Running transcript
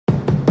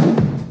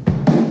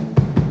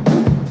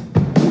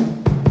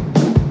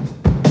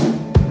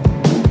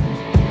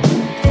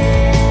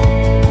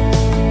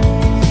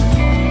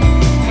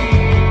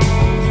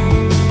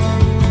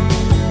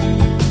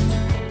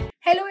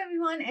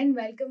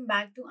welcome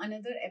back to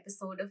another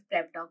episode of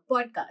Prep Talk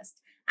Podcast.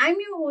 I'm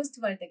your host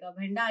Vartika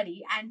Bhandari,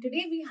 and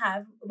today we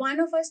have one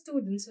of our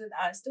students with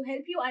us to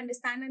help you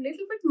understand a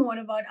little bit more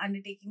about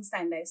undertaking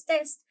standardized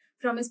tests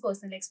from his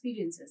personal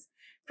experiences.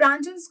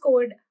 Pranjal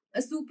scored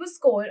a super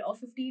score of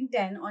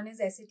 1510 on his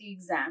SAT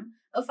exam,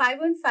 a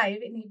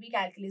 515 in AP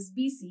Calculus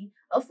BC,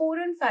 a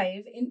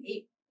 415 in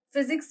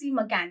Physics C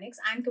Mechanics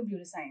and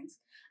Computer Science.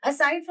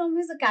 Aside from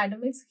his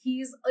academics,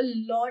 he is a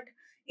lot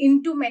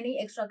into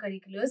many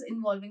extracurriculars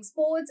involving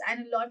sports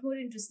and a lot more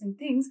interesting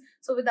things.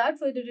 So without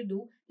further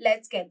ado,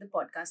 let's get the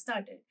podcast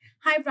started.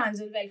 Hi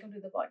Pranjal, welcome to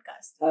the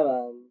podcast. Hi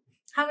ma'am.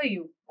 How are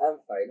you? I'm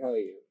fine. How are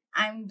you?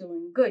 I'm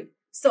doing good.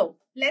 So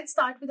let's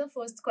start with the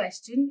first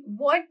question.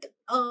 What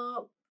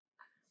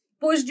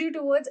pushed you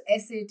towards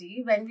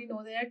SAT when we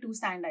know there are two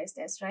standardized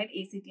tests, right?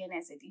 ACT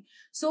and SAT.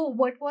 So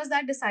what was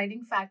that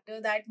deciding factor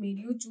that made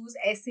you choose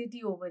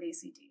SAT over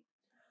ACT?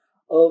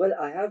 Well,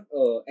 I have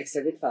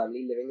extended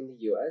family living in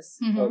the US.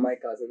 My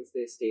cousins,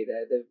 they stay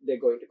there. They're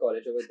going to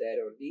college over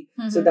there only.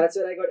 So that's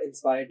where I got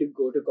inspired to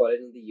go to college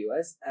in the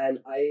US.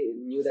 And I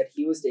knew that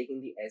he was taking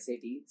the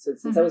SAT. So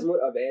since I was more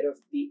aware of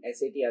the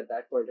SAT at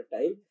that point of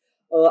time,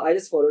 I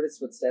just followed his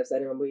footsteps. I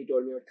remember he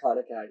told me about Khan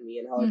Academy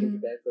and how I can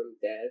prepare from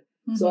there.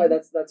 So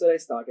that's where I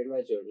started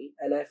my journey.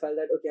 And I felt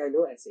that, okay, I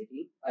know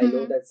SAT. I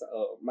know that's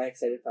my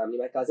extended family.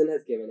 My cousin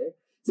has given it.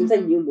 Since I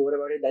knew more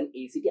about it than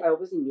ACT, I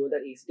obviously knew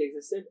that ACT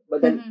existed.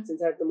 But then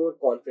since I had the more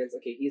confidence,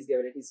 okay, he's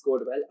given it, he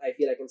scored well, I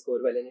feel I can score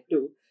well in it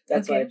too.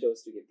 That's why I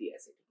chose to give the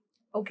SAT.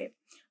 Okay.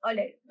 All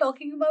right.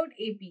 Talking about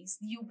APs,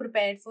 you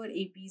prepared for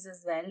APs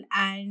as well.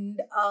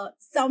 And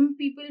some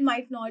people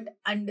might not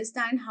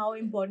understand how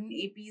important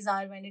APs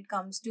are when it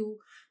comes to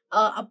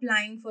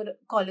applying for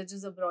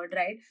colleges abroad,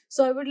 right?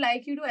 So I would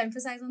like you to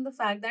emphasize on the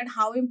fact that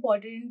how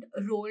important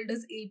role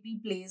does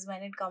AP plays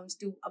when it comes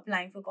to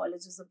applying for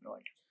colleges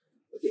abroad?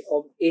 Okay,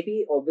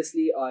 AP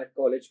obviously are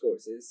college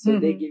courses, so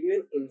they give you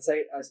an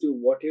insight as to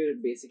what you're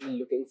basically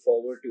looking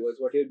forward towards,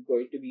 what you're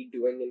going to be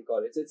doing in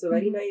college. So it's a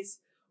very nice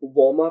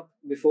warm up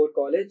before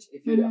college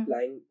if you're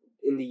applying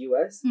in the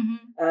US,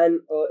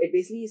 and it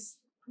basically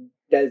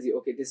tells you,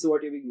 okay, this is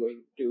what you're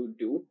going to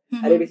do,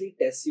 and it basically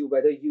tests you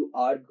whether you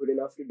are good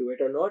enough to do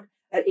it or not.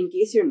 And in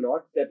case you're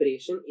not,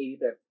 preparation, AP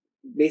prep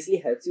basically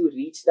helps you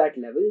reach that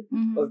level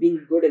of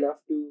being good enough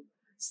to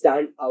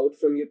stand out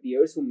from your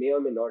peers who may or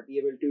may not be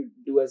able to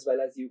do as well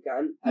as you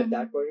can at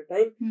that point of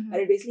time. And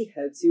it basically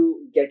helps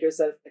you get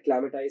yourself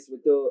acclimatized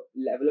with the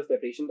level of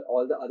preparation that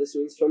all the other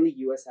students from the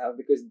US have,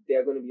 because they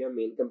are going to be your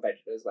main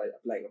competitors while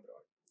applying abroad.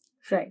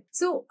 Right.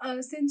 So,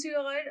 since you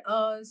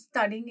are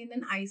studying in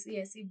an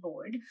ICSE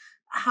board,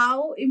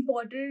 how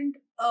important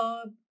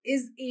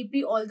is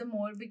AP all the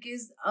more?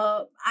 Because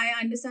I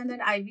understand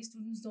that IB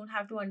students don't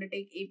have to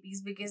undertake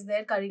APs because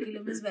their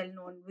curriculum is well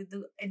known with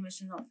the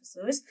admission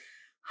officers.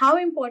 How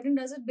important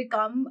does it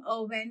become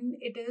when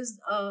it is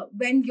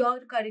when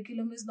your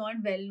curriculum is not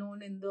well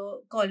known in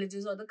the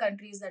colleges or the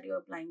countries that you're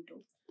applying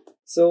to?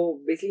 So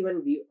basically,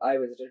 when I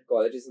visited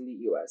colleges in the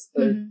US,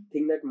 the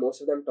thing that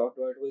most of them talked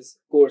about was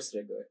course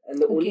rigor, and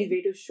the only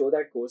way to show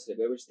that course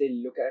rigor, which they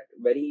look at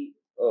very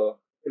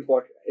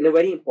important in a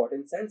very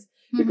important sense,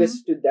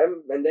 because to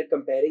them, when they're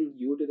comparing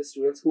you to the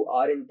students who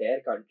are in their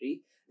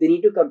country, they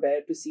need to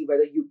compare to see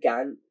whether you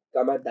can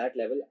come at that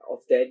level of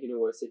their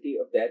university,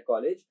 of their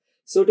college.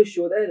 So to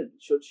show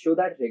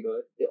that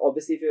rigor,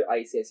 obviously if you're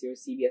ICSE or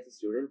CBSE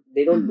student,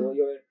 they don't know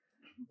your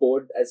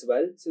board as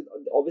well. So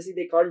obviously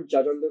they can't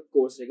judge on the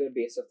course rigor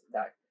based off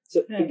that.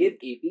 So to give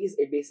APs,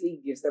 it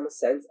basically gives them a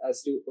sense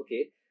as to,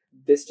 okay,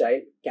 this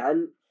child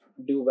can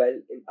do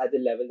well at the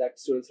level that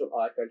students from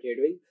our country are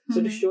doing.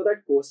 So to show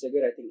that course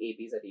rigor, I think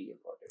APs are really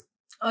important.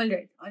 All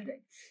right.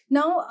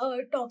 Now,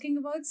 talking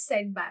about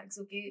setbacks,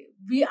 okay,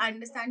 we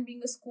understand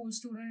being a school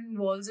student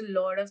involves a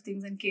lot of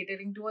things and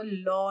catering to a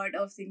lot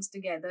of things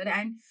together.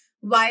 And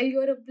while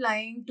you're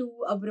applying to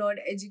abroad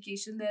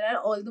education, there are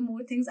all the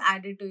more things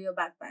added to your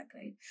backpack,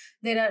 right?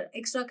 There are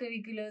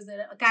extracurriculars, there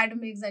are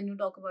academics, then you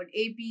talk about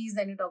APs,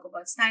 then you talk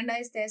about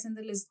standardized tests, and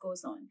the list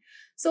goes on.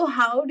 So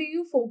how do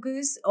you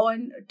focus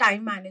on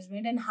time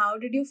management and how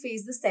did you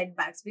face the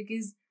setbacks?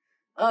 Because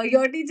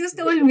your teachers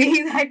told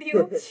me that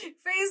you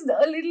faced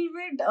a little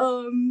bit,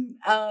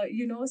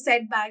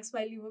 setbacks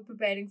while you were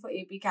preparing for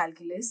AP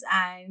Calculus,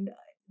 and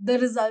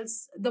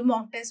the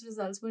mock test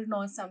results were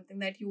not something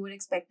that you were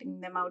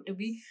expecting them out to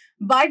be,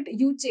 but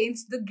you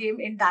changed the game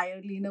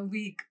entirely in a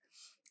week.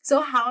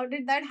 So how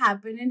did that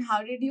happen, and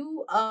how did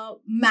you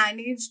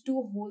manage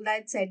to hold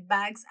that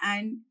setbacks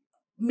and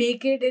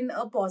make it in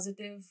a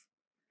positive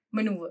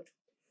maneuver?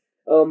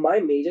 My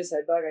major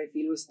setback, I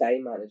feel, was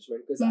time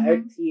management, because I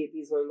had 3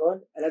 APs going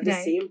on, and at the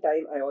same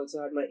time, I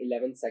also had my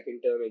 11th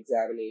second term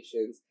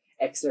examinations,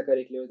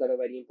 extracurriculars that are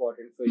very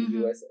important for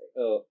US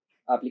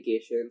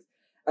applications,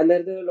 and there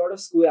are a lot of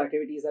school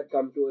activities that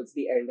come towards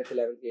the end of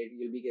 11th grade.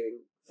 You'll be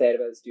giving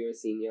farewells to your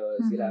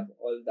seniors, you'll have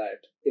all that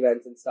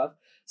events and stuff.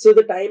 So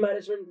the time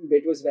management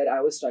bit was where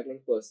I was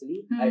struggling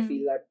personally.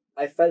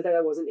 I felt that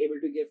I wasn't able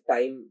to give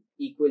time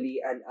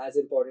equally and as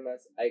important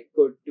as I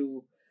could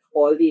to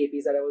all the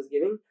APs that I was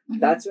giving,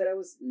 that's where I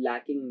was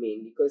lacking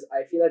mainly, because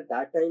I feel at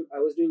that time I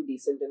was doing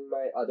decent in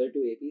my other two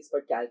APs,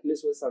 but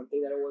calculus was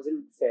something that I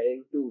wasn't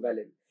faring too well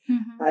in.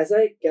 As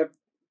I kept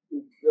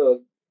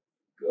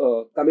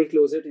coming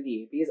closer to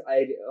the APs,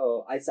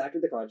 I sat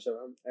with the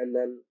Kanchavam, and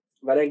then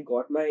when I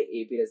got my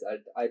AP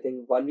result, I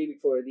think 1 week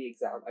before the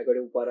exam, I got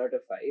a 1 out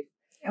of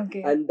 5.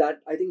 Okay. And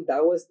I think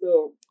that was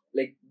the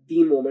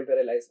moment where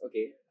I realized,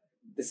 okay,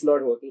 this is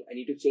not working. I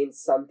need to change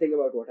something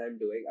about what I'm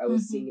doing. I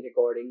was seeing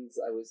recordings,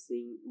 I was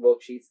seeing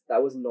worksheets.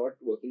 That was not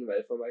working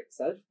well for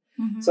myself.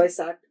 So I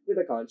sat with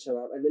a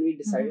Kanchavam, and then we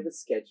decided a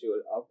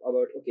schedule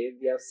about, okay,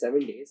 we have 7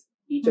 days.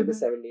 Each of the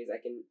 7 days, I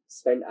can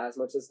spend as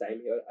much as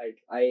time here.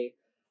 I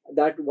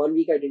that 1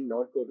 week I did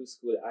not go to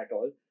school at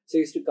all. So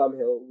I used to come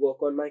here,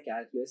 work on my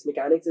calculus,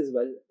 mechanics as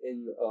well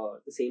in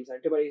the same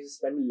center, but I used to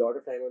spend a lot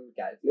of time on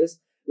calculus,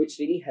 which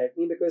really helped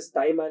me because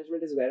time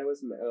management is where I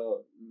was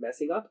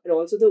messing up, and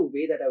also the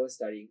way that I was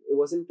studying. It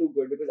wasn't too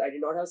good because I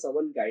did not have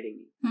someone guiding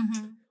me.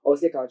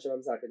 Obviously,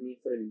 Kanchavam sat with me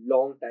for a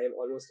long time,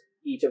 almost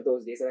each of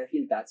those days, and I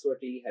feel that's what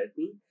really helped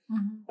me.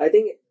 I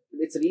think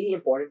it's really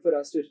important for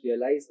us to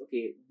realize,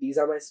 okay, these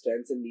are my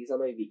strengths and these are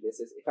my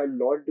weaknesses. If I'm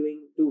not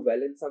doing too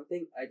well in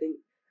something, I think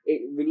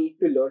we need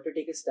to learn to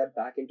take a step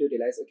back and to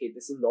realize, okay,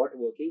 this is not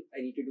working. I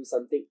need to do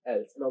something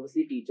else. And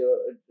obviously,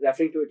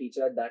 referring to a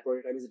teacher at that point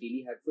in time is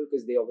really helpful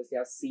because they obviously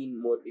have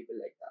seen more people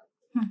like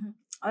that.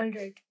 All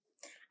right.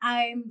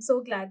 I'm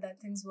so glad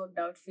that things worked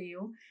out for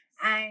you.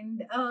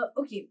 And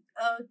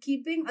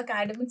keeping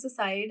academics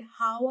aside,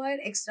 how are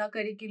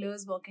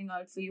extracurriculars working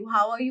out for you?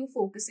 How are you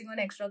focusing on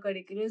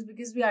extracurriculars?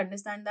 Because we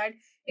understand that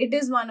it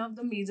is one of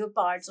the major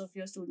parts of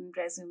your student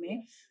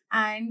resume.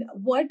 And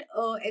what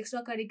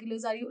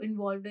extracurriculars are you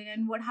involved in,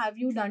 and what have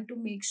you done to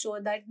make sure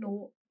that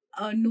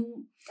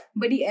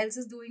nobody else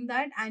is doing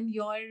that and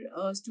your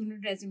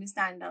student resume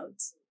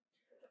standouts?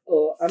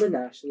 I'm a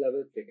national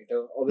level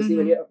cricketer. Obviously,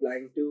 when you're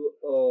applying to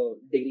a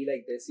degree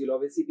like this, you'll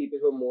obviously see people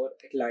who are more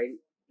inclined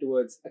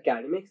towards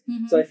academics.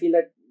 So I feel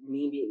that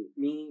me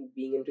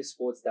being into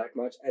sports that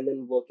much and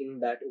then working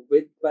that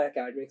with my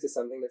academics is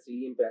something that's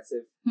really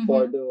impressive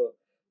for the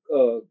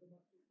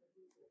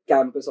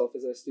campus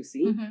officers to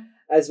see.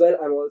 As well,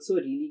 I'm also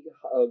really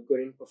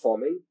good in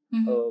performing,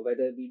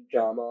 whether it be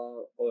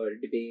drama or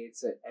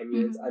debates or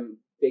MUNs. I'm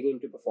big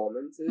into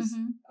performances.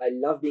 I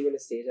love being on a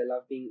stage.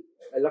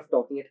 I love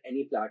talking at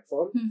any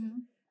platform.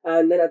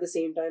 And then at the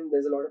same time,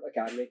 there's a lot of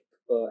academic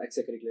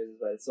extracurriculars as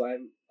well. So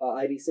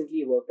I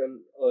recently worked on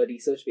a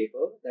research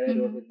paper that I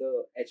wrote with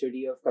the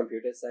HOD of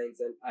Computer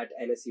Science at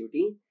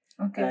NSUT.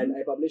 Okay. And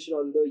I published it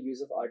on the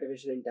use of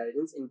artificial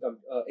intelligence in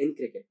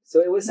cricket.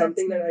 So it was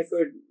something that I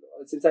could,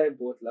 since I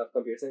both love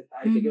computer science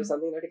and cricket, was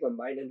something that I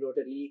combined and wrote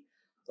a really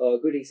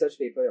good research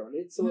paper on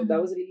it. So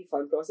that was a really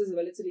fun process as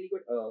well. It's a really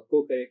good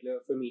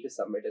co-curricular for me to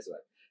submit as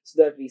well.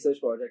 So that research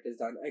project is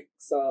done.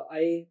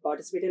 I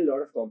participate in a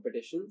lot of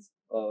competitions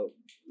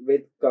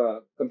with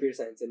computer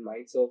science in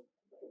mind. So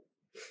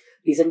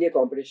recently a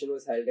competition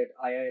was held at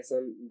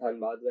IISM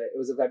Dhanbad where it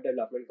was a web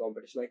development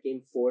competition. I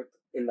came 4th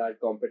in that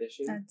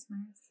competition. That's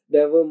nice.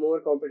 There were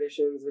more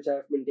competitions which I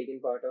have been taking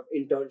part of.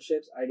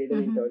 Internships. I did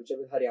an internship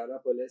with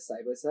Haryana Police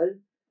Cyber Cell.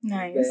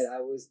 Nice. Where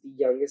I was the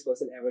youngest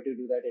person ever to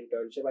do that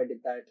internship. I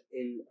did that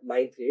in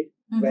 9th grade,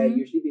 where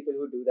usually people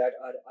who do that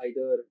are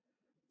either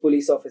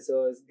police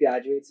officers,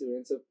 graduate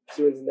students, so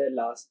students in their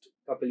last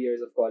couple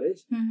years of college.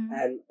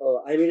 And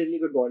I made a really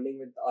good bonding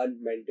with our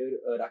mentor,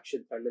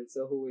 Rakshit Tandon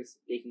sir, who is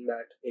taking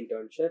that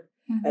internship.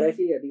 And I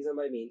feel these are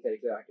my main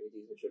curricular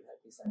activities which would help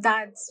me.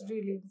 That's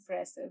really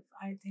impressive.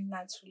 I think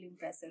that's really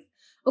impressive.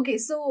 Okay,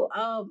 so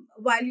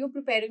while you're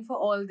preparing for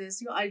all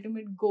this, your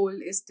ultimate goal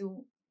is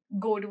to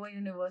go to a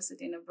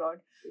university in abroad.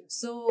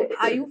 So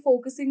are you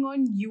focusing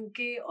on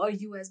UK or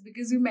US?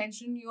 Because you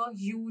mentioned you are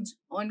huge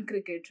on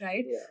cricket,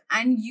 right? Yeah.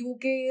 And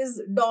UK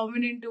is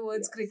dominant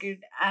towards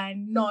cricket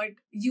and not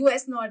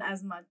US not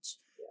as much.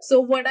 Yeah. So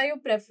what are your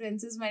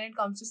preferences when it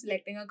comes to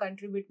selecting a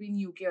country between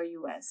UK or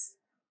US?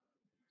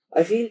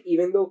 I feel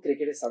even though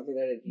cricket is something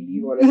that I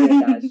really want to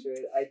get attached to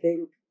it, I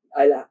think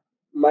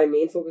my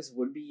main focus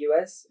would be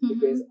US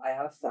because I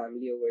have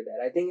family over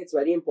there. I think it's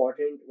very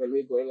important when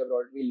we're going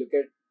abroad, we look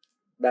at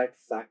that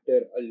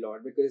factor a lot,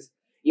 because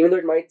even though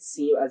it might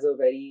seem as a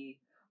very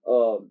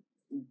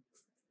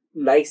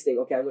nice thing,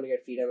 okay, I'm going to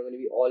get freedom, I'm going to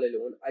be all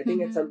alone, I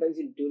think that sometimes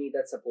you do need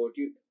that support.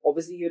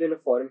 Obviously you're in a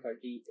foreign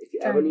country, if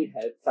you ever need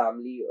help,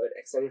 family or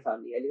extended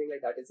family, anything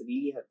like that is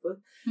really helpful.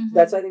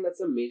 That's why I think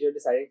that's a major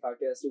deciding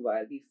factor as to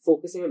why I'll be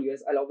focusing on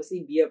US. I'll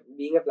obviously be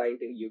applying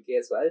to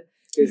UK as well,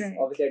 because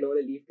obviously I don't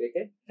want to leave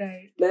cricket.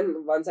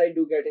 Then once I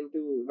do get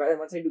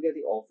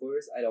the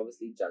offers, I'll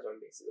obviously judge on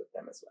basis of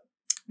them as well.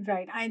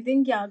 Right. I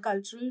think,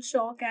 cultural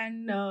shock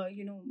and,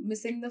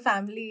 missing the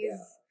family is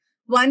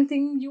one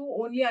thing you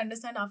only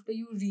understand after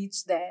you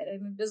reach there.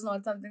 And it is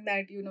not something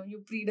that,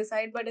 you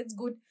pre-decide, but it's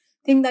good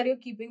thing that you're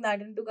keeping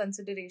that into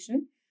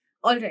consideration.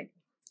 All right.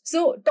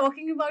 So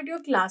talking about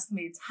your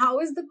classmates, how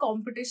is the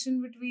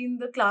competition between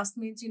the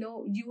classmates?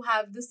 You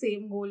have the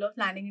same goal of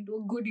landing into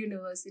a good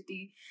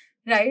university.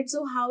 right?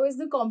 So how is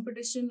the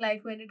competition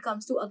like when it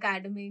comes to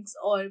academics,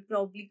 or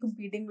probably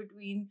competing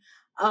between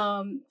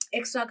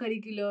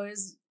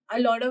extracurriculars? A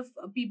lot of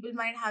people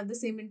might have the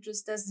same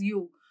interest as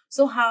you.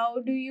 So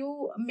how do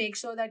you make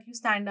sure that you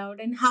stand out,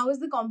 and how is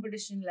the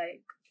competition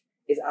like?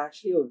 It's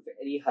actually a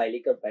very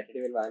highly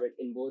competitive environment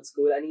in both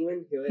school and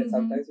even here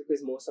sometimes,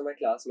 because most of my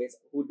classmates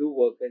who do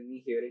work with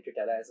me here in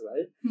Tutela as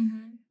well,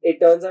 it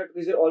turns out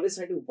because we're always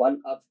trying to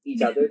one up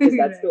each other, because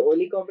that's Right. the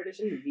only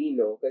competition we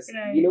know, because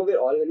Right. we know we're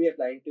all going to be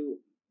applying to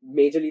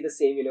majorly the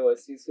same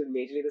universities with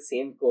majorly the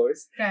same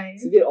course. Right.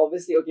 So we're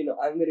obviously, okay, no,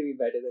 I'm going to be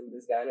better than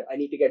this guy. I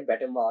need to get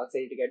better marks. I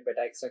need to get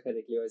better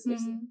extracurriculars.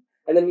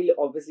 And then we'll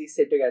obviously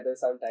sit together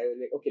sometime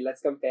and like, okay,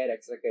 let's compare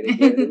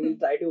extracurriculars. And we'll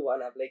try to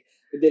one up. Like,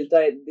 they'll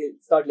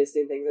start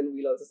listing things, and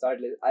we'll also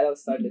I'll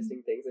also start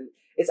listing things. And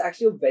it's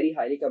actually a very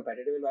highly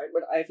competitive environment.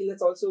 But I feel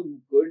that's also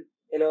good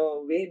in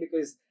a way,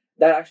 because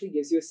that actually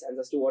gives you a sense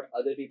as to what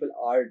other people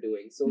are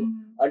doing. So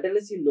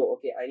unless you know,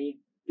 okay, I need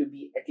to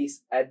be at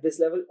least at this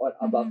level or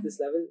above this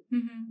level,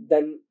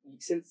 then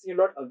since you're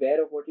not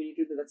aware of what you need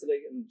to do, that's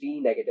like a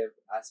really negative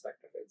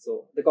aspect of it.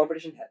 So the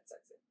competition helps,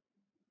 I'd say.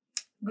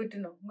 Good to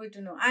know. Good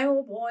to know. I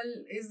hope all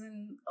is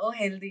in a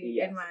healthy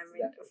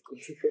environment, of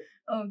course.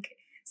 Okay.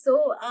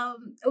 So,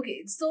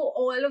 so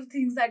all of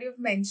things that you've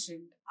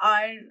mentioned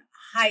are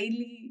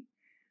highly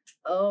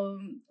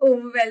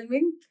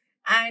overwhelming,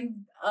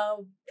 and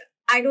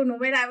I don't know.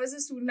 When I was a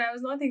student, I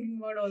was not thinking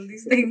about all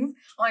these things.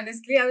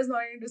 Honestly, I was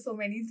not into so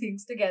many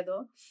things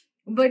together.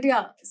 But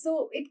yeah,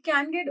 so it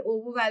can get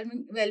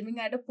overwhelming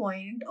at a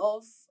point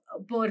of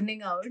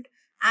burning out,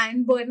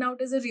 and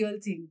burnout is a real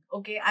thing.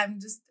 Okay, I'm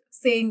just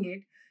saying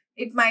it.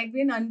 It might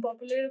be an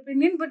unpopular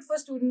opinion, but for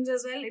students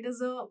as well, it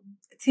is a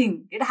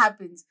thing. It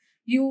happens.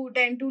 You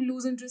tend to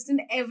lose interest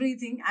in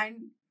everything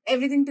and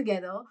everything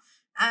together,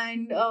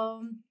 and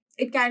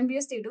it can be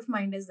a state of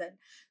mind as well.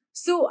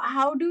 So,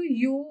 how do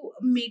you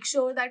make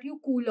sure that you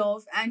cool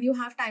off and you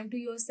have time to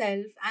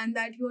yourself, and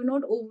that you are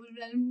not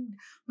overwhelmed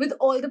with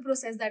all the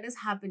process that is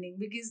happening?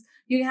 Because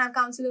you have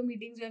counselor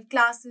meetings, you have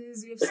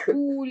classes, you have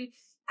school,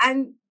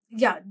 and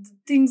yeah,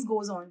 things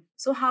goes on.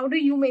 So how do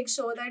you make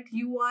sure that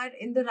you are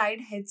in the right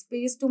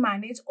headspace to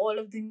manage all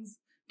of things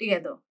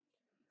together?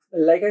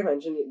 Like I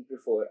mentioned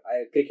before,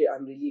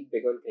 I'm really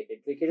big on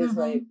cricket. Cricket is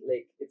my,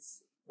 like,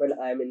 it's when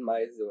I'm in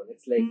my zone.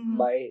 It's like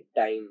my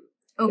time.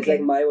 It's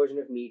like my version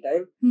of me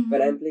time.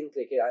 When I'm playing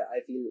cricket, I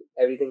feel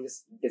everything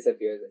just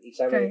disappears. Each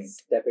time I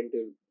step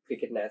into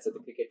cricket nets or the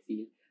cricket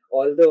field,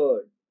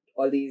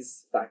 all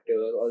these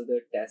factors, all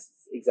the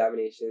tests,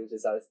 examinations,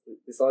 results,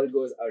 this all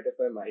goes out of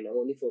my mind. I'm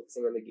only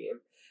focusing on the game.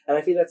 And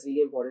I feel that's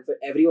really important for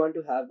everyone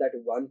to have that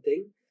one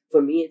thing.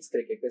 For me, it's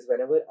cricket, because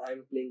whenever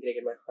I'm playing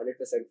cricket, my 100%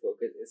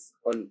 focus is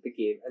on the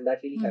game. And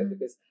that really helps,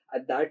 because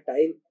at that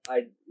time,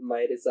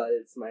 my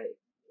results, my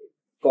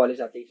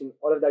college application,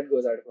 all of that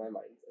goes out of my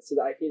mind. So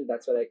I feel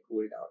that's where I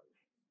cool down.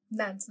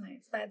 That's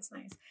nice. That's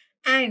nice.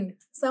 And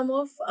some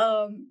of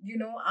our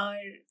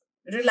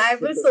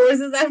reliable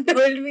sources have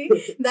told me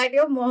that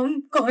your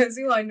mom calls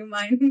you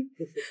Hanuman.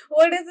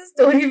 What is the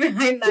story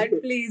behind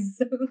that, plein?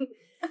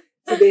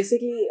 So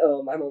basically,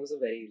 my mom's a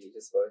very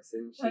religious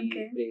person.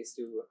 She prays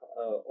to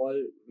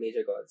all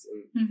major gods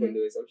in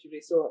Hinduism. She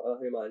prays to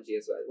Hanumanji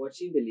as well. What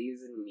she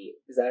believes in me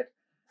is that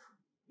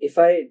if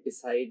I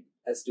decide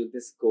as to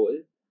this goal,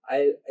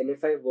 and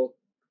if I work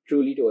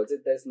truly towards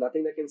it, there's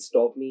nothing that can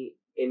stop me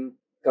in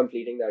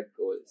completing that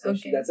goal. So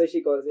that's why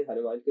she calls me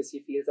Hanuman, because she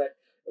feels that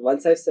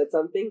once I've said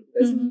something,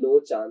 there's no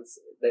chance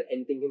that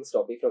anything can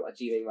stop me from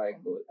achieving my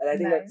goal. And I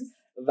think that's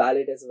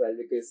valid as well,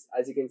 because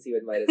as you can see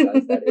with my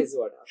results, that is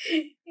what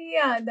happened.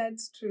 Yeah,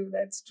 that's true.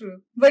 That's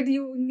true. But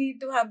you need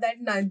to have that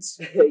nudge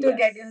to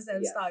get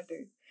yourself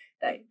started.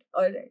 Right.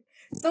 All right.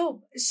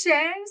 So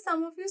share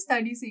some of your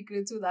study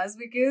secrets with us,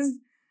 because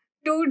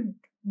to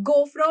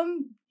go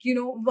from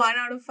 1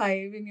 out of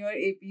 5 in your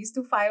APs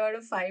to 5 out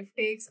of 5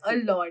 takes a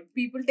lot.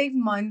 People take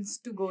months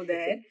to go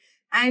there.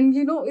 And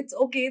it's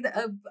okay.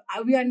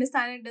 We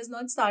understand it does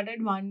not start at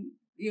 1,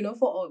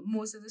 for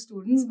most of the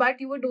students,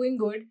 but you were doing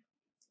good.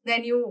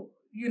 Then you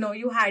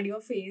had your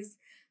phase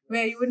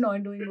where you were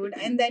not doing good,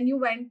 and then you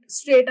went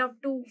straight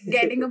up to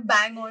getting a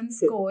bang on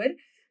score.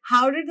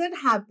 How did that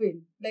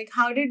happen? Like,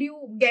 how did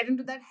you get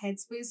into that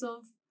headspace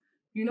of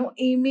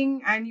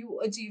aiming and you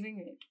achieving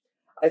it?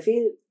 I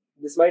feel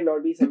this might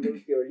not be something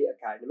purely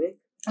academic.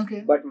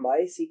 Okay. But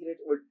my secret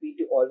would be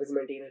to always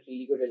maintain a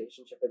really good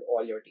relationship with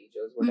all your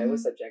teachers. Whatever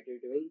subject you're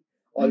doing,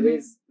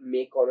 always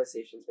make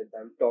conversations with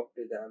them, talk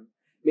to them.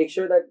 Make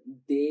sure that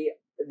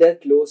they're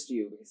close to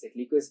you,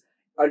 basically. Because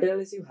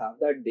unless you have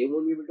that, they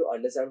won't be able to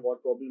understand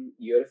what problem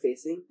you're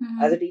facing.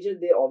 As a teacher,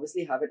 they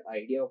obviously have an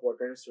idea of what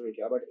kind of student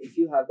you are. But if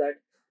you have that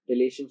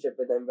relationship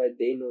with them where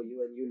they know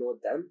you and you know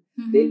them,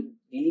 they'll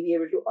really be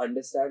able to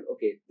understand,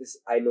 okay,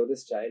 I know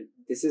this child,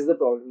 this is the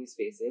problem he's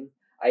facing,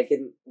 I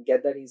can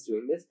get that he's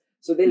doing this.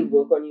 So they'll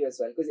work on you as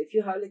well. Because if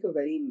you have like a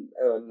very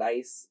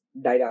nice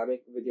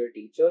dynamic with your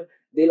teacher,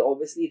 they'll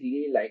obviously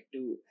really like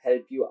to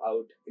help you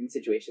out in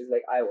situations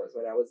like I was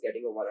when I was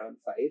getting a 1 out of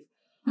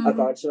 5.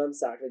 Akansha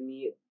sat with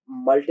me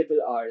multiple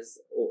hours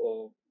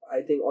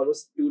I think,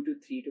 almost 2 to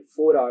 3 to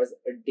 4 hours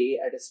a day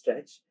at a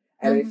stretch.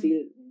 And I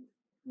feel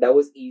that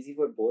was easy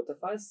for both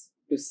of us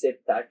to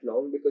sit that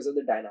long because of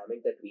the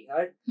dynamic that we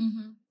had.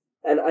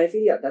 And I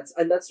feel, yeah,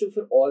 that's true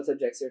for all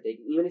subjects you're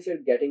taking. Even if you're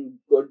getting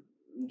good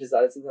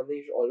results in something,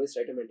 you should always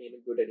try to maintain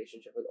a good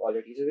relationship with all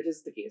your teachers, which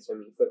is the case for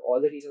me. For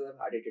all the teachers I've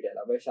had at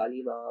Tutela,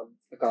 Vaishali ma'am,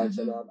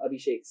 Akansha ma'am,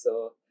 Abhishek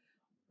sir,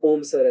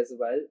 Om sir as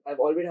well, I've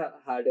already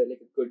had a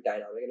good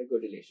dynamic and a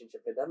good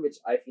relationship with them, which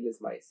I feel is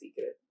my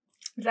secret.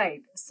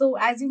 Right. So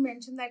as you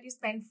mentioned that you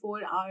spent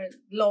 4 hour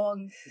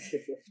long,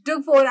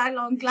 took 4 hour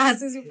long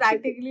classes, you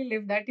practically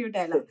lived at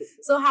Tutela.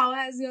 So how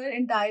has your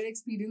entire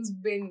experience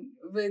been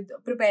with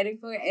preparing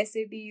for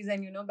SATs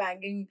and,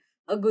 bagging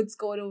a good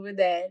score over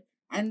there,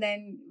 and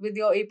then with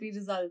your AP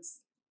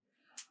results?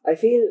 I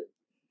feel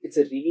it's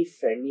a really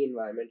friendly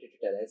environment at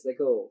Tutela. It's like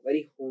a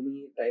very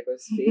homey type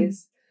of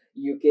space.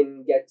 You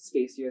can get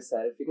space to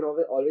yourself. You can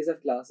always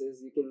have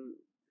classes. You can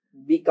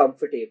be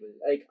comfortable.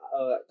 Like,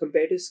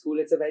 compared to school,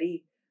 it's a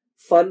very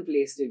fun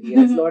place to be.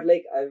 And it's not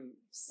like I'm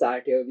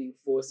sat here being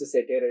forced to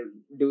sit here and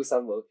do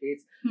some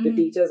worksheets. The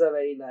teachers are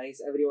very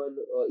nice. Everyone,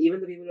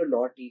 even the people who are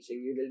not teaching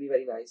you, they'll be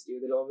very nice to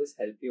you. They'll always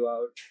help you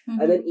out.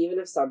 And then even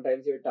if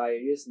sometimes you're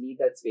tired, you just need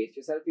that space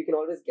to yourself, you can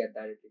always get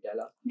that at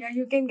Tutela. Yeah,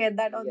 you can get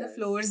that on the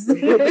floors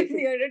near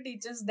a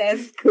teacher's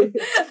desk.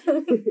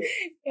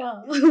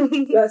 Yeah.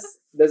 Plus,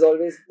 there's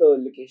always the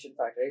location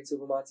factor, right?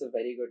 Supermart's a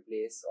very good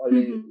place.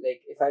 Always,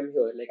 like, if I'm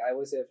here, like, I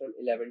was here from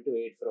 11 to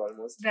 8 for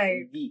almost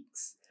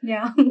weeks.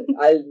 Yeah.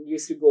 I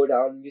used to go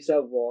down, used to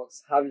have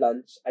walks, have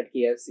lunch at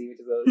KFC, which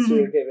is a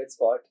student favorite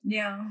spot.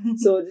 Yeah.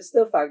 So just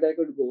the fact that I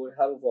could go,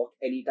 have a walk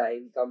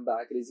anytime, come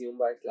back, resume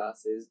my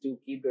classes,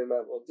 keep doing my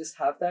work, just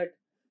have that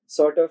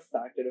sort of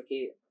factor,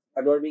 okay,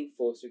 I'm not being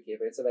forced to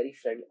keep it. It's a very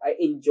friendly, I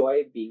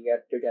enjoy being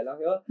at Tutela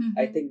here.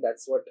 I think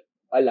that's what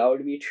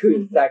allowed me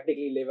to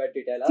practically live at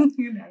Tutela.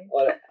 Right.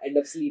 Or end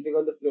up sleeping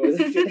on the floors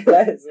of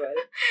Tutela as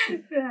well.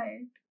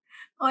 Right.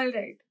 All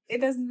right.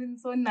 It has been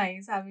so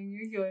nice having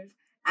you here.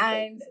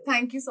 And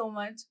thank you so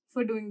much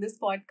for doing this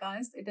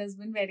podcast. It has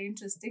been very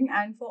interesting.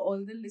 And for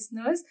all the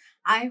listeners,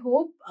 I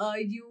hope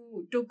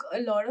you took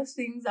a lot of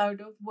things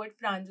out of what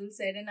Pranjal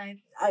said. And I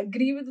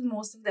agree with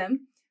most of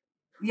them.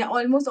 Yeah,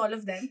 almost all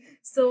of them.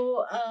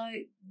 So,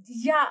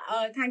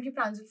 thank you,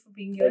 Pranjal, for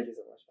being here. Thank you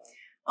so much.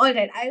 All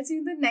right, I'll see you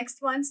in the next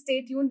one.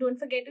 Stay tuned. Don't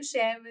forget to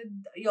share with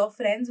your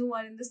friends who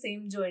are in the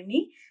same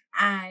journey.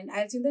 And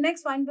I'll see you in the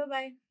next one.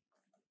 Bye-bye.